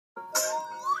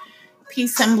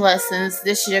Peace and blessings.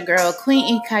 This is your girl, Queen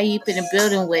E. Kayip, in the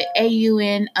building with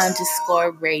AUN_radio.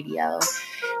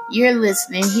 You're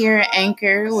listening here at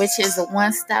Anchor, which is a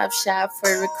one-stop shop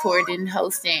for recording,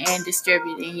 hosting, and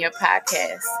distributing your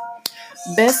podcast.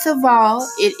 Best of all,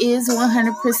 it is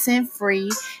 100%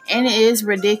 free and it is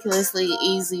ridiculously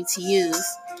easy to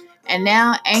use. And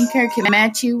now Anchor can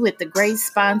match you with the great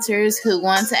sponsors who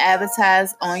want to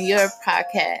advertise on your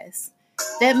podcast.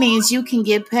 That means you can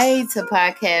get paid to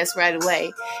podcast right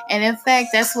away. And in fact,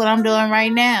 that's what I'm doing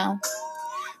right now.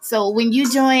 So when you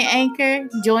join Anchor,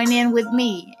 join in with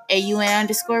me,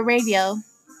 AUN_radio.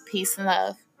 Peace and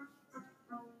love.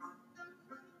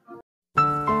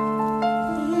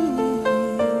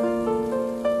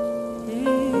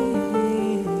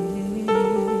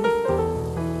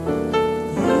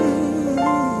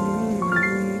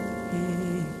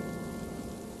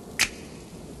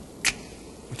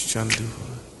 Trying to do for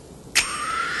it.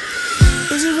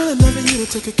 Is it really loving you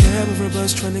to take a cab or a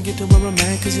bus trying to get to where I'm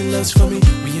at cause he loves for me?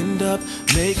 We end up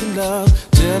making love.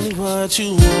 Tell me what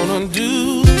you wanna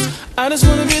do. I just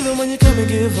wanna be the one you come and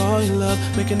give all your love.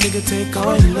 Make a nigga take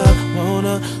all your love.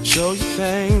 Wanna show you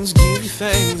things, give you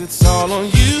things. It's all on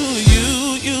you.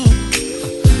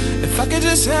 If I could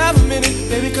just have a minute,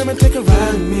 baby, come and take a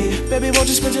ride with me. Baby, won't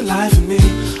you spend your life with me?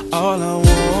 All I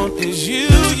want is you.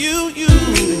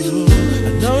 I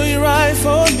know you're right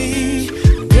for me.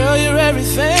 Girl, you're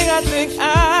everything I think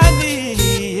I need.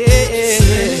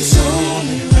 It's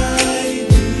only right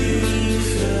when you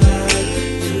feel like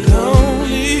you're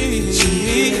lonely.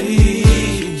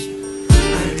 I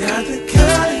got the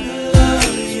kind of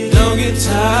love you don't get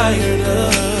tired of.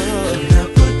 And I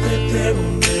put that there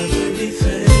on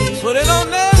everything. Put it on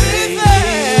everything.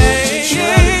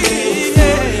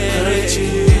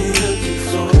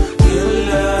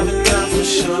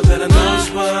 Sure that I know it's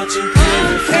what you came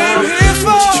here for.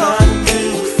 What you trying to do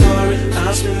for it?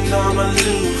 I'll spend all my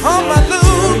loot for it.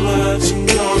 Tell me what you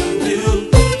gonna do.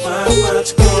 What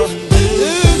you gonna do?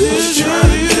 What you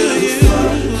trying to do for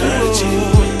it? Heard you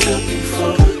been looking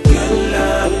for good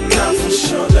love, and I'm for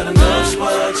sure that I know it's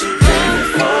what you came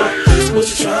here for. What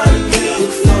you trying to do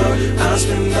for it? I'll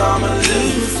spend all my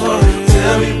loot for it.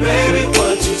 Tell me, baby,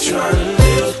 what you trying to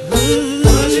do?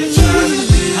 What you trying to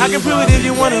do? I can prove it if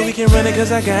you want it, we can run it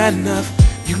cause I got enough.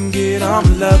 You can get all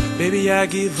my love, baby I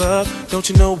give up. Don't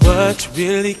you know what you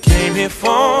really came here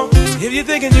for? If you're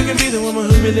thinking you can be the woman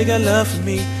who really got love for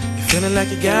me, you're feeling like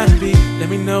you gotta be, let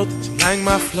me know that you like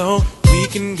my flow. We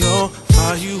can go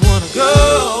far you wanna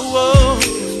go.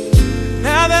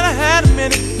 Now that I had a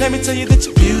minute, let me tell you that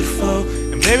you're beautiful.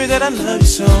 And baby that I love you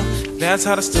so, that's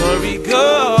how the story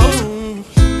goes.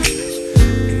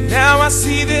 Now I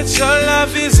see that your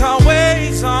love is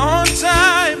always on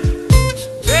time.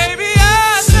 Baby, I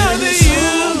know that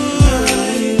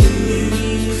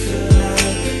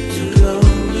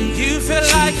you feel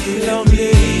like you're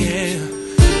lonely.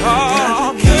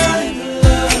 Oh, kind of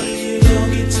love you don't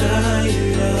get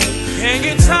tired of. Can't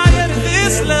get tired of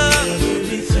this love.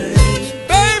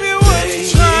 Baby, what you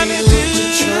trying to do?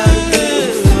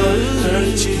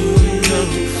 Hurt you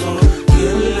for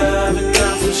good love, and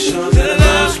I'm for sure that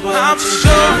I'm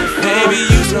sure, baby,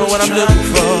 you know what I'm looking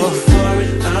for.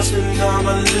 I'll spend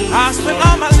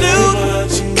all my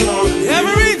loot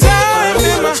every time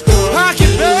in my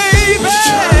pocket, baby.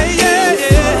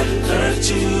 Yeah.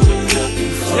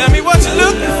 Tell me what you're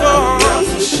looking for.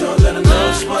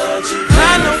 I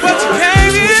know what you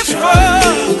came here for.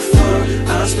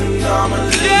 I'll spend all my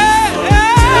loot.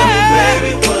 Tell me,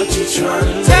 baby, what you trying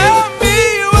to do? Tell me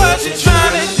what you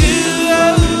trying to do.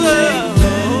 Tell me what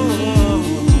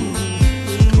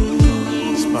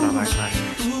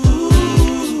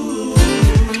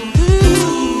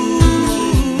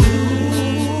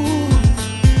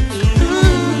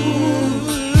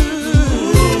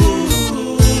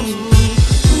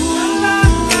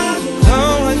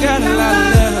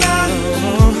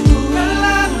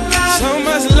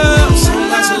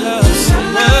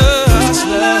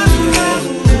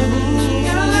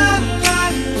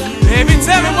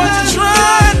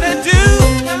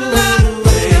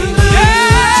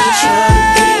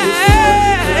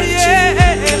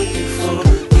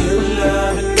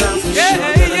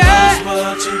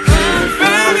you're trying to do.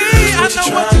 Baby, I know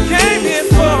what you came here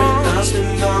for. I'll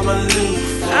spend all my loot,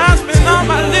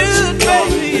 baby.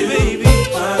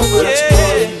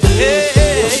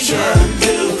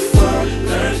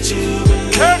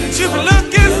 Heard that you've been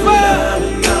looking for.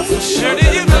 Heard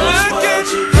that you've been looking.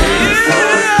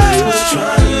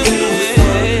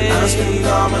 I'll spend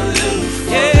all my loot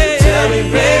for. Tell me,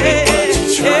 baby, what you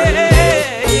trying to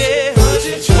do? What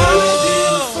you trying to do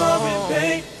for me,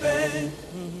 baby?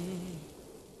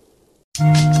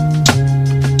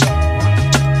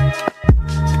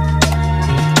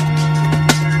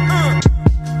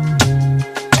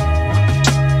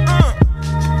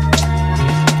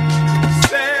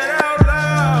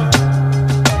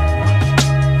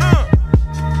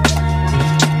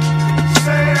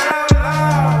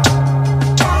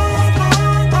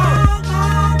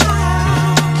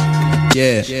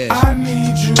 Yeah. I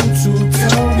need you to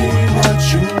tell me what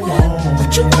you want.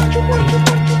 What you want.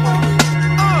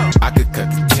 I could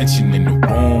cut the tension in the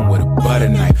room with a butter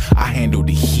knife. I handle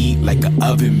the heat like an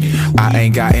oven mitt. I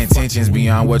ain't got intentions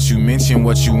beyond what you mentioned.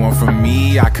 What you want from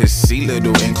me, I could see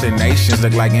little inclinations.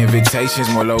 Look like invitations,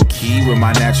 more low-key with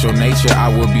my natural nature.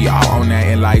 I will be all on that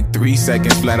in like 3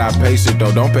 seconds. Flat out pace it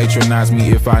though, don't patronize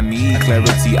me if I need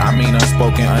clarity. I mean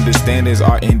unspoken understandings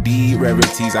are indeed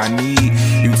rarities. I need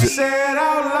you to say it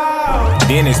out loud.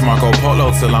 Then it's Marco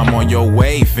Polo till I'm on your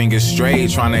way. Fingers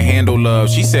straight, trying to handle love.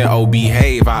 She said, oh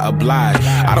behave, I oblige.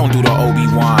 I don't do the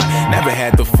Obi-Wan. Never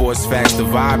had the force facts, the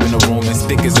vibe in the room as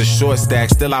thick as a short stack.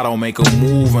 Still I don't make a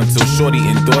move until shorty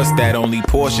endorse that. Only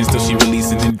portions till she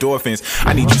releasing endorphins.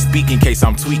 I need you speak in case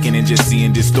I'm tweaking and just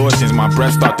seeing distortions. My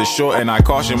breath start to shorten, I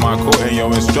caution my court and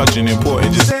your instruction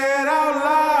important. Just say it out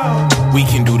loud. We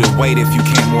can do the wait if you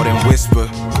can't more than whisper.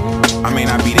 I may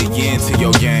not be the yin to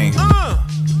your yang.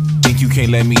 Think you can't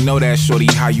let me know that, shorty,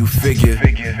 how you figure.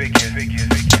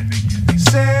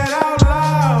 Say it out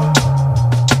loud.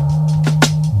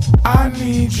 I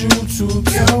need you to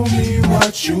tell me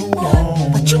what you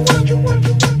want. What you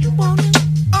want.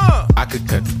 I could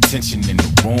cut the tension in the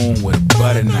room with a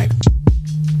butter knife.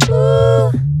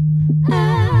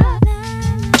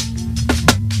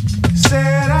 Say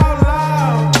it out loud.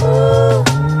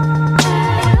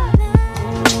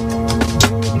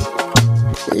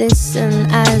 Listen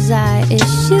as I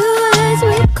issue as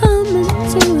we come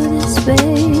into this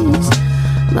space.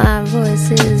 My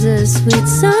voice is a sweet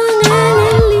song and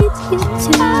it leads you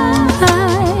to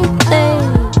high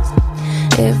place.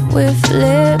 If we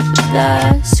flip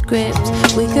the script,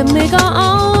 we can make our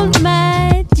own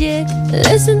magic.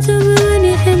 Listen to me when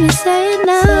you hear me say it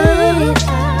now.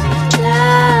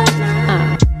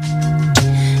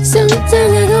 Sometimes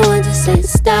I go want to say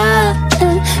stop,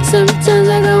 and sometimes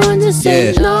I go want to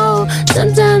say no.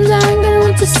 Sometimes I go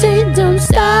want to say don't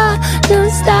stop, don't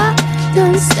stop,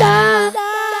 don't stop.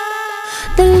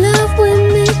 The love we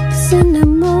mix in the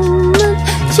moment,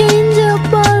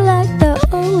 changeable like the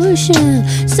ocean.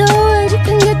 So you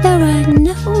can get the right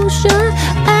notion,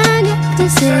 I get to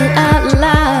say it out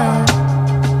loud.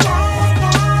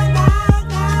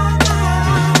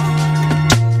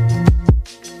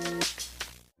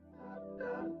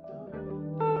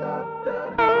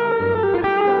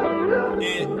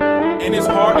 And it's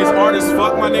hard as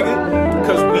fuck, my nigga,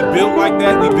 cause we built like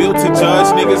that. We built to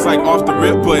judge niggas like off the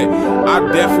rip, but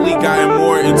I've definitely gotten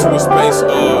more into a space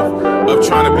of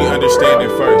trying to be understanding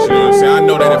first. You know what I'm saying? I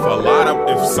know that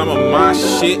if some of my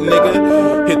shit,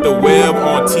 nigga, hit the web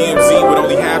on TMZ with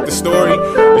only half the story,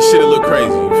 the shit'll look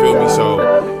crazy. You feel me? So,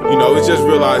 you know, it's just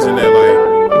realizing that like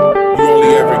you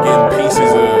only ever getting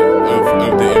pieces of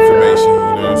the information.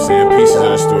 You know what I'm saying? Pieces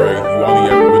of the story. You only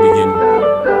ever really getting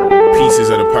pieces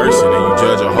of the person, and you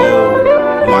judge a whole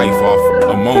life off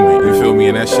a moment. You feel me?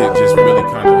 And that shit just really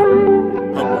kind of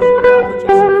humbles you. Put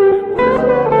yourself in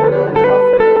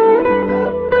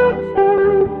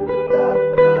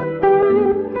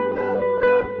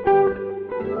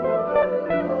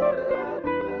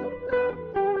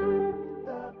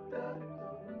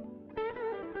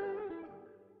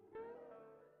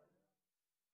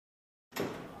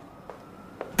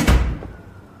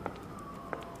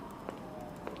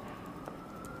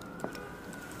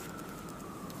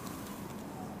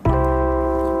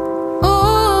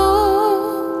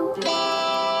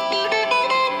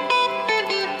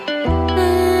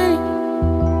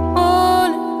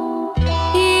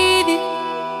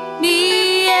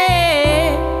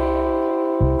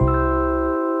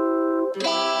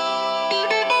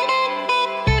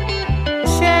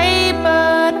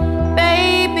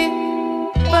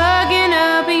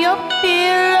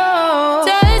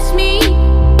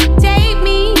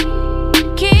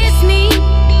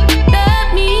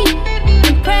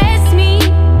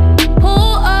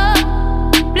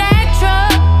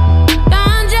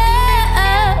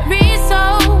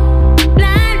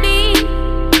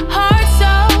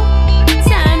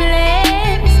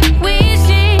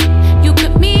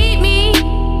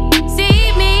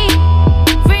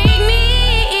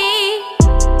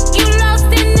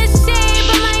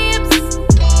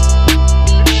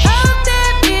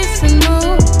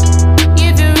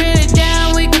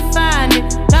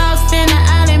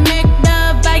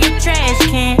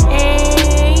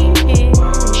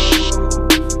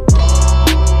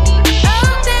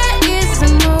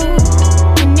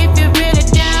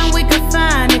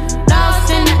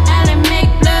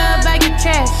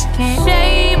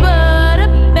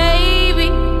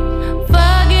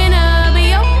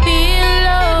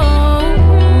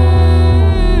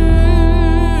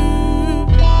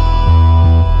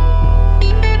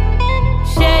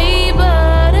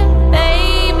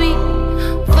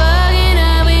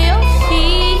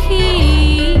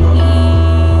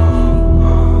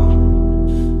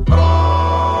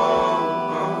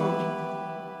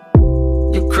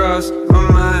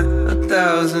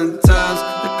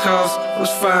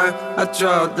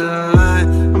draw the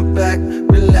line. I'm back,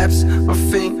 relapse, I'm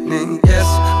fainting. Yes,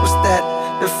 what's that?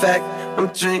 In fact, I'm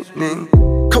dreaming.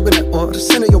 Coconut oil, the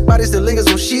center of your body still lingers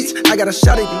on sheets. I got a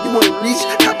shot at you, you wanna reach.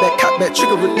 Cop back,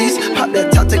 trigger release. Pop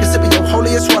that top, take a sip of your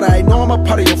holiest water. I know I'm a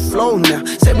part of your flow now.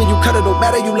 Said when you cut it, don't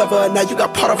matter, you love her now. You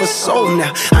got part of her soul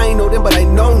now. I ain't know them, but I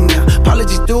know now.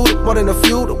 Apologies due, more than a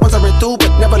few. The ones I ran through,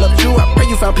 but never loved you. I pray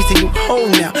you found peace and you whole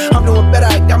now. I'm doing better,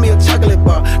 I got me a chocolate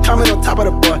bar. Comment on top of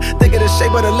the bar. Think of the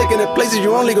shape of the lick in the places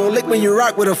you only gon' lick when you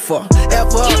rock with her for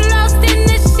ever. You lost in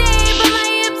the shape of my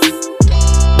hips.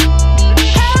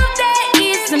 How that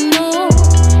is the move.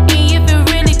 And if it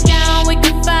really down, we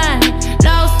can find it.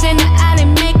 Lost in the alley,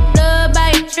 make love by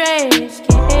a trash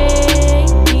can.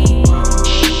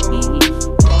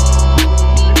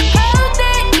 How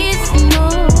that is the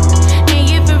move. And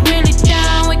if it really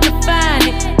down, we can find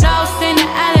it. Lost in the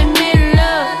alley, make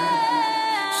love.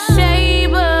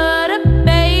 Shape of the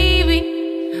baby.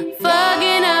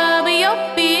 Fucking up your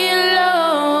pillow.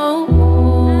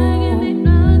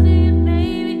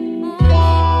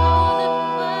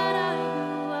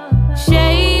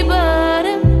 Shape of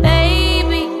the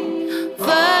baby.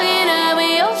 Fucking up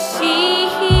your sheet.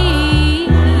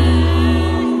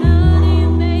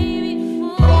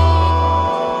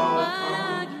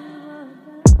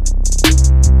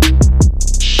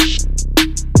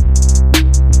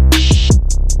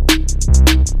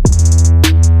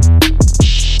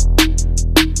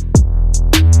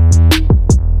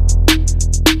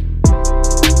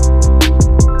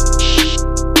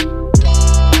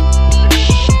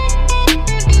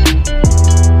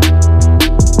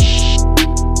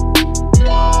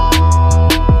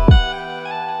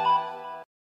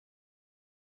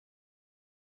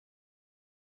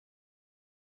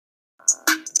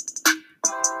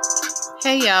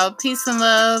 Hey y'all, peace and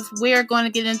love. We are going to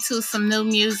get into some new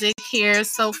music here.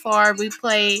 So far, we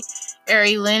played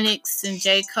Ari Lennox and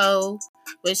J. Cole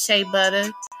with Shea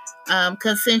Butter.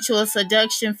 Consensual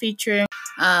Seduction featuring.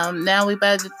 Now we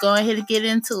about to go ahead and get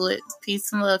into it.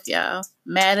 Peace and love, y'all.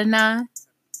 Mad or not?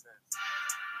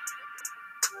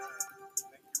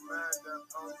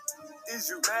 Is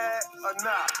you mad or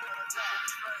not?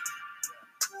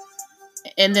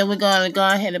 And then we're going to go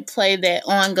ahead and play that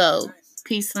On Go.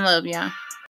 Peace and love, y'all.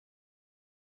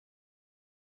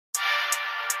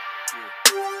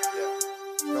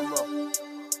 Come on.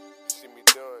 See me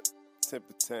doing 10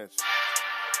 potential.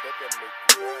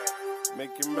 Make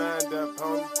your mind up,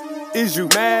 homie. Is you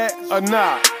mad or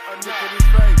not? Look at his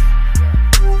face.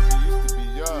 She used to be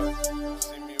yours.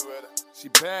 See me with her. She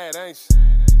bad, ain't she?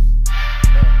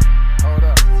 Hold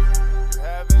up. You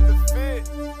having the fit?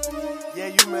 Yeah,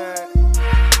 you mad.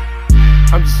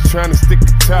 I'm just trying to stick a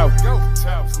toe.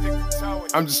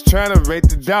 I'm just trying to rate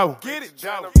the dough. Get it,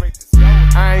 Joe.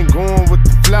 I ain't going with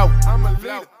the flow. I'm a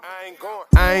leader.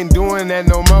 I ain't doing that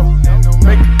no more.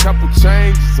 Make a couple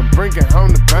changes. I'm bringing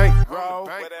home the bank.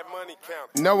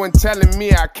 No one telling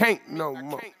me I can't no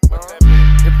more.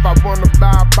 If I wanna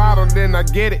buy a bottle, then I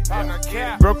get it.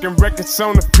 Broken records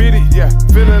on the fitted, yeah.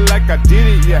 Feeling like I did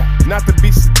it, yeah. Not to be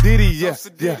sedity, yeah,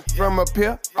 yeah. From up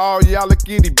here, all y'all look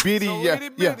itty bitty, yeah,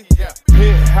 yeah.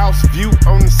 Penthouse view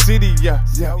on the city, yeah,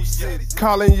 yeah.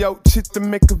 Calling yo chick to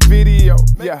make a video,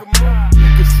 yeah. You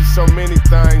can see so many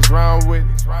things wrong with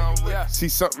it. See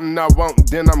something I want,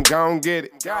 then I'm gon' get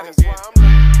it.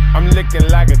 I'm looking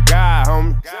like a guy,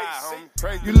 homie.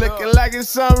 You looking like it's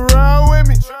something wrong with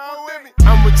me.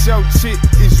 I'm with your chick,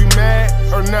 is you mad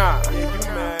or not?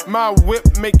 My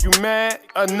whip make you mad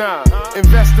or not?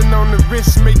 Investing on the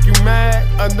wrist make you mad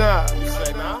or not?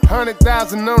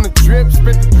 100,000 on the drip,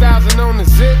 spent 1,000 on the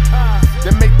zip.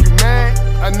 That make you mad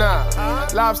or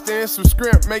not? Lobster and some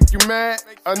shrimp make you mad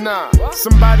or not?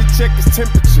 Somebody check his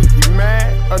temperature, you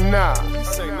mad or not?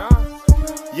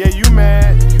 Yeah, you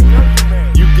mad.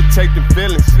 You can take the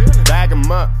feelings, bag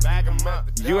them up.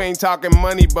 You ain't talking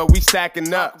money, but we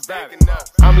stacking up.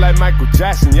 I'm like Michael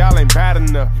Jackson, y'all ain't bad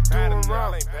enough.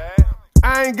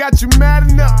 I ain't got you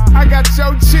mad enough. I got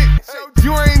your chick.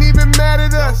 You ain't even mad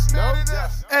at us.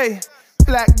 Hey,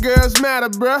 black girls matter,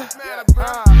 bruh.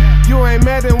 You ain't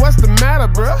mad, then what's the matter,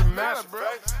 bruh?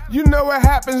 You know what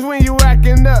happens when you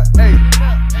acting up. Hey,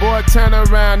 boy, turn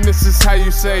around, this is how you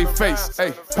save face.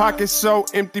 Hey, pockets so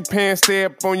empty, pants stay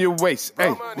up on your waist.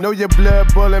 Hey, know your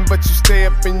blood boiling, but you stay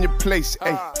up in your place.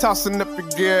 Hey, tossing up your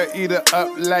girl, eat her up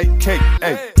like cake.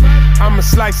 Hey, I'ma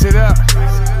slice it up.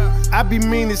 I be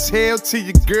mean as hell to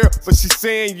your girl, but she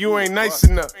saying you ain't nice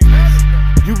enough.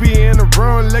 You be in the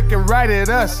room looking right at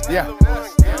us, yeah.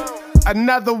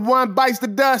 Another one bites the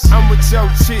dust. I'm with your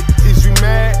chick, is you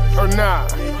mad or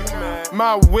not?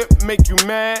 My whip make you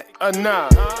mad or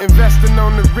not? Investing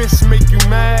on the wrist make you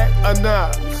mad or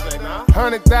not?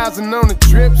 100,000 on the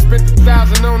drip, spent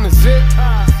 1,000 on the zip.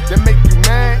 That make you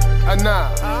mad or nah?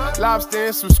 Lobster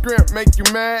and some shrimp make you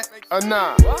mad or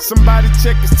nah? Somebody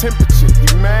check his temperature,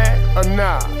 you mad or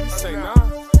nah? Say nah.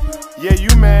 Yeah, you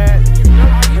mad.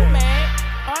 Are you mad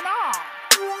or not?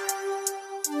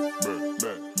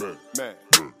 Mad.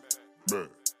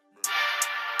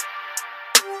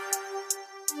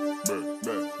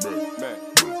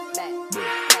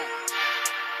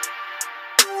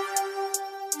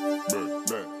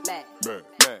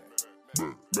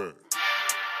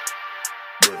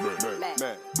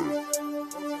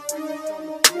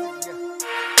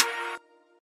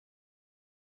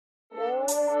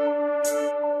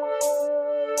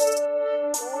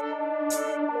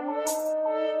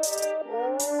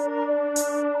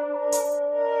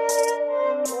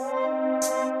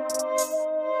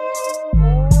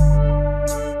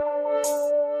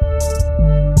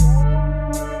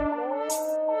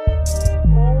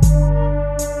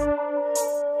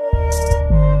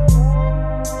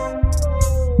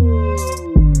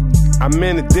 I'm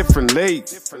in a different league.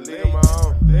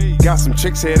 Got some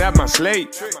chicks head at my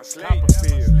slate.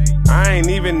 I ain't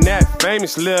even that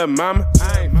famous, little mama.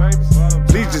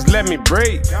 Please just let me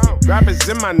breathe. Rappers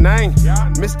in my name,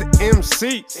 Mr.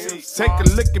 MC. Take a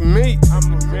look at me.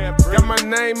 Got my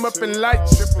name up in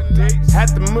lights. Had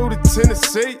to move to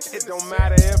Tennessee. It don't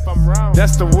matter if I'm wrong.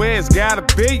 That's the way it's gotta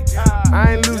be.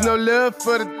 I ain't lose no love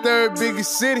for the third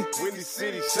biggest city.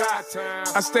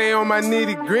 I stay on my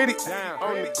nitty gritty.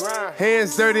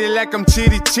 Hands dirty like I'm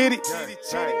chitty chitty.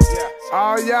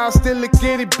 All y'all still look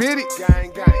itty bitty.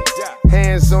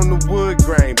 Hands on the wood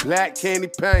grain, black candy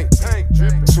paint.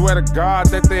 Swear to God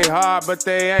that they hard, but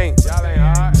they ain't.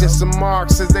 Just some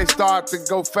marks as they start to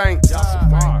go faint.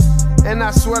 And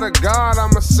I swear to God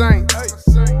I'm a saint.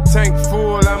 Tank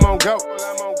full, I'm on go.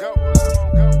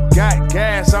 Got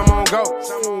gas, I'm on go.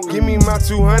 Give me my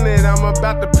 200, I'm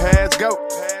about to pass go.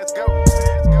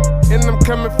 And I'm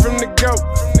coming from the go.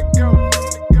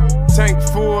 Tank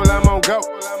full, I'm on go.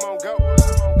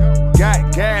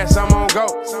 Got gas, I'm on go.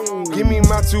 Give me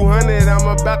my 200, I'm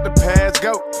about to pass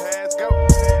go.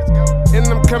 And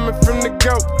I'm coming from the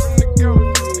go.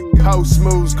 Hoe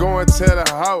smooths going to the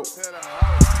hoe.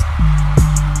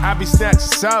 I be snatching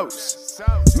souls.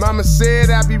 Mama said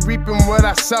I be reaping what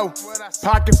I sow.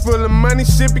 Pocket full of money,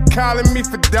 shit be calling me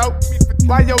for dope.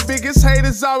 Why your biggest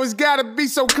haters always gotta be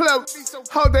so close?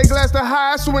 Hold their glass to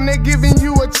high so when they giving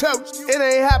you a toast. It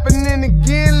ain't happening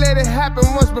again, let it happen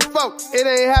once before. It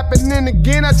ain't happening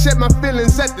again, I check my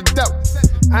feelings at the door.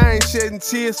 I ain't shedding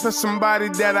tears for somebody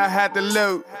that I had to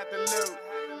lose.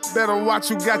 Better watch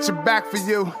who got your back for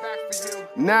you.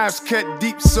 Knives cut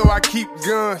deep so I keep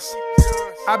guns.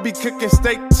 I be cooking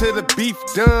steak till the beef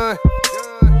done.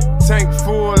 Tank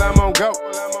full, I'm on go.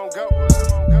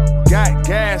 Got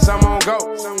gas, I'm on go.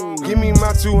 Give me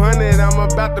my 200, I'm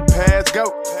about to pass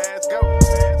go.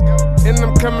 And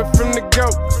I'm coming from the go.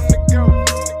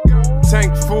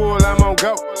 Tank full, I'm on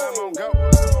go.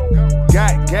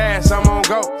 Got gas, I'm on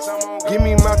go. Give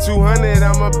me my 200,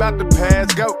 I'm about to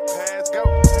pass go.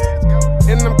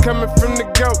 And I'm coming from the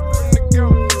go.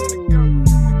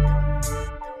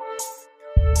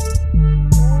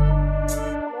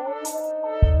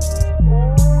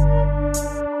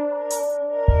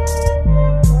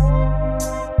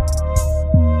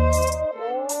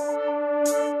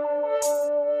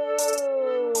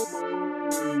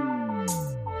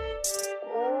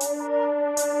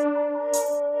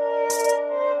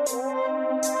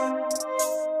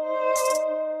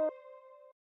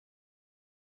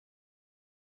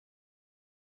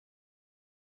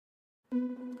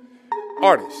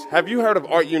 Artists, have you heard of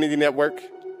Art Unity Network?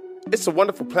 It's a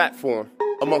wonderful platform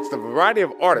amongst a variety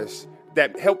of artists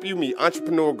that help you meet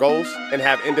entrepreneurial goals and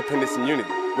have independence and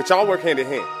unity, which all work hand in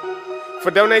hand.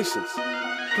 For donations,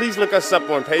 please look us up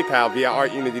on PayPal via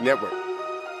Art Unity Network.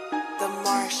 The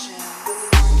Martian.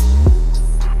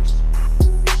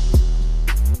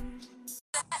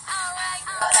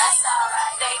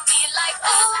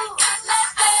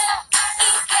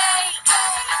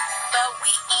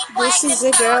 This is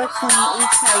a girl from Eat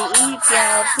How You Eat,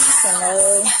 y'all. Peace and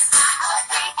love.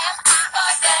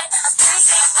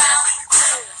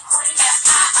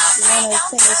 I want to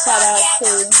send a shout out to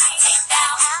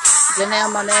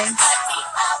Janelle Monet,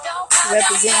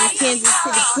 representing Kansas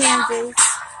City, Kansas.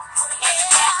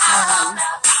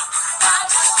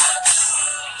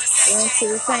 Went to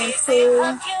the same school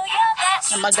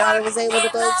that my daughter was able to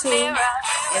go to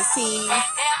and see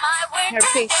her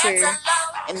picture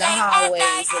in the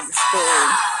hallways of the school.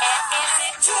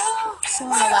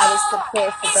 Showing a lot of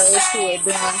support for those who are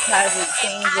doing positive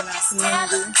things in our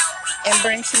community and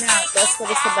branching out. That's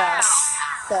what it's about.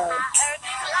 So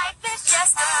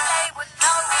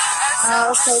I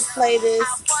also play this,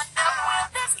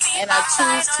 and I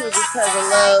choose to because I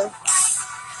love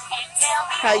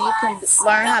how you can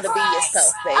learn how to be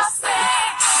yourself, basically.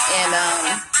 And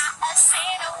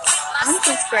I'm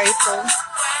just grateful.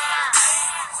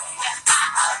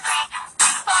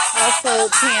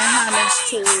 Also paying homage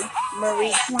to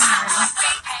Marie Klein,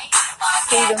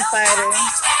 freedom fighter,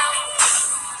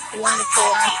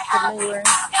 wonderful entrepreneur,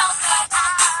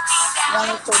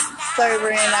 wonderful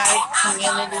server in our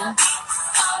community.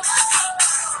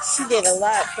 She did a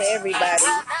lot for everybody.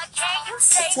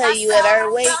 I tell you, at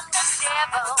our wake,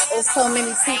 there's so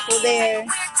many people there.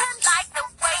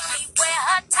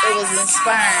 It was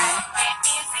inspiring.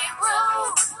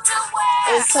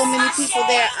 There was so many people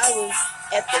there. I was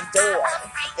at the door,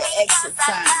 the exit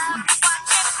sign.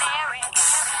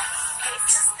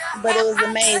 But it was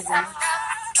amazing.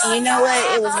 And you know what?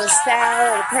 It was with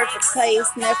style, the perfect place,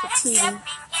 Nefertiti,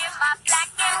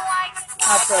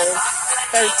 off of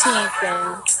 13th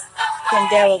and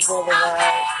Candela Boulevard.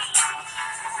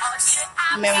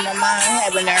 I remember my mom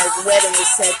having her wedding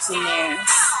reception there,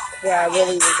 where I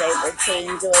really was able to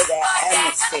enjoy that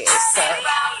atmosphere. So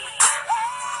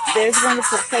there's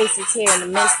wonderful places here in the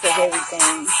midst of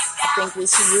everything. I think we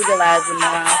should utilize them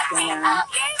more often now.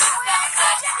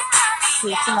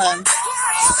 Peace and love.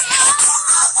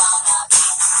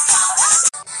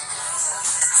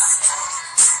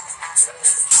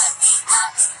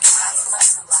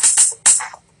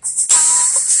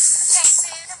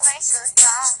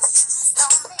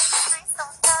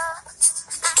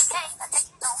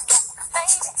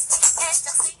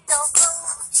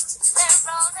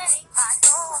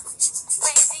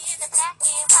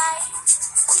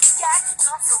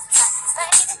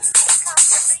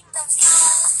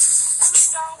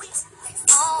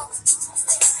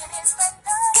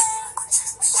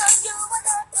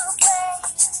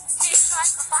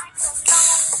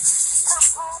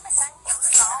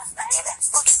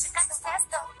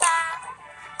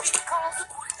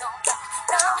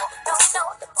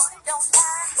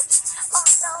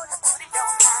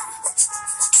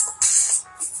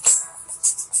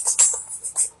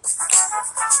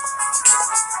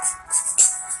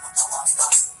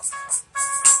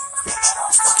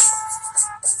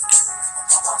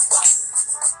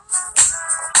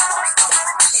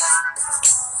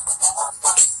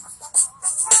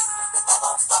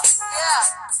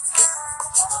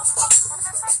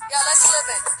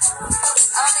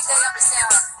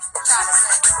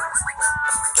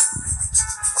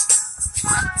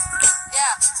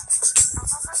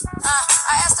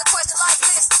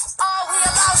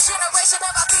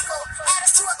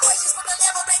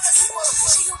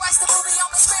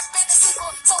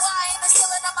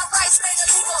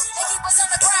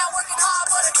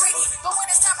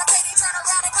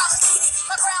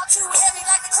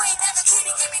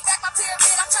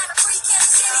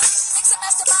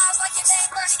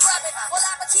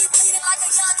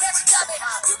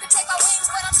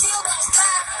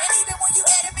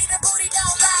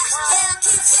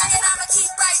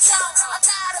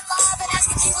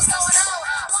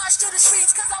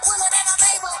 Streets, cause I'm willing and I'm